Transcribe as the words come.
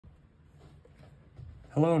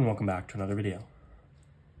Hello and welcome back to another video.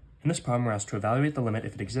 In this problem, we're asked to evaluate the limit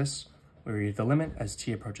if it exists, where we read the limit as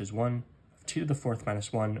t approaches 1 of t to the fourth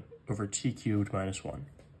minus 1 over t cubed minus 1.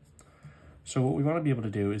 So what we want to be able to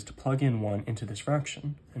do is to plug in 1 into this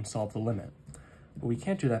fraction and solve the limit. But we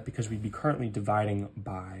can't do that because we'd be currently dividing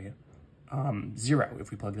by 0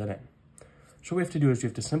 if we plug that in. So what we have to do is we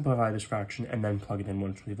have to simplify this fraction and then plug it in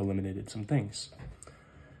once we've eliminated some things.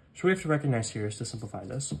 So what we have to recognize here is to simplify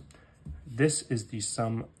this. This is the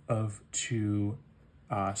sum of two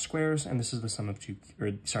squares, and this is the sum of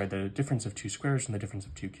the difference of two squares and the difference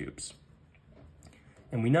of two cubes.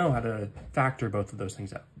 And we know how to factor both of those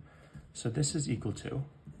things out. So this is equal to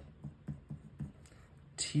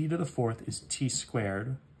t to the fourth is t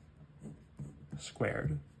squared,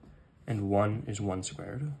 and 1 is 1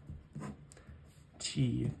 squared,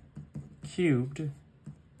 t cubed,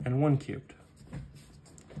 and 1 cubed.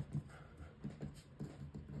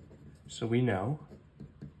 So we know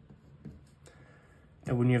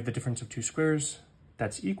that when you have the difference of two squares,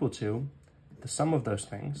 that's equal to the sum of those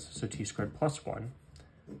things, so t squared plus 1,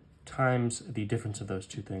 times the difference of those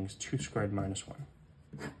two things, 2 squared minus 1.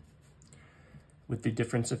 With the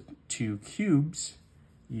difference of two cubes,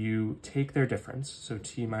 you take their difference, so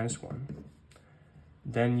t minus 1,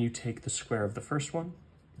 then you take the square of the first one,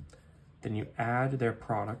 then you add their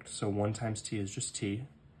product, so 1 times t is just t,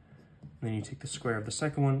 and then you take the square of the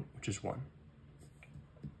second one, which is 1.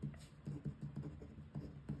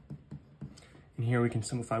 And here we can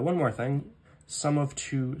simplify one more thing. Sum of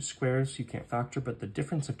two squares you can't factor, but the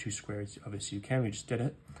difference of two squares, obviously you can, we just did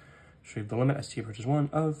it. So we have the limit as t approaches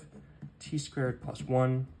 1 of t squared plus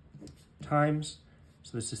 1 times,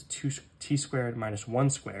 so this is t squared minus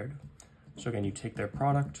 1 squared. So again, you take their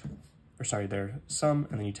product, their sum,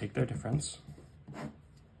 and then you take their difference.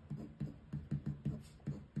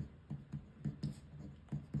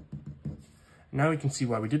 Now we can see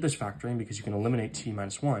why we did this factoring, because you can eliminate t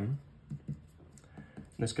minus 1. And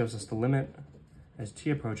this gives us the limit as t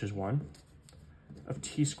approaches 1 of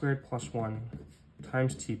t squared plus 1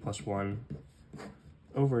 times t plus 1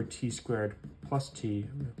 over t squared plus t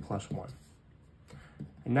plus 1.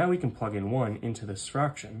 And now we can plug in 1 into this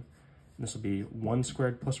fraction. And this will be 1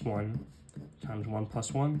 squared plus 1 times 1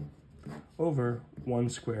 plus 1 over 1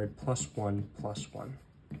 squared plus 1 plus 1.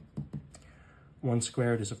 1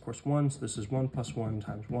 squared is, of course, 1, so this is 1 plus 1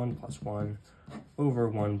 times 1 plus 1 over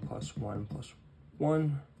 1 plus 1 plus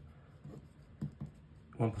 1.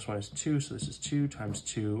 1 plus 1 is 2, so this is 2 times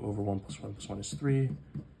 2 over 1 plus 1 plus 1 is 3.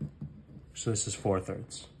 So this is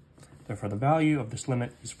 4/3. Therefore, the value of this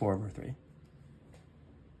limit is 4/3.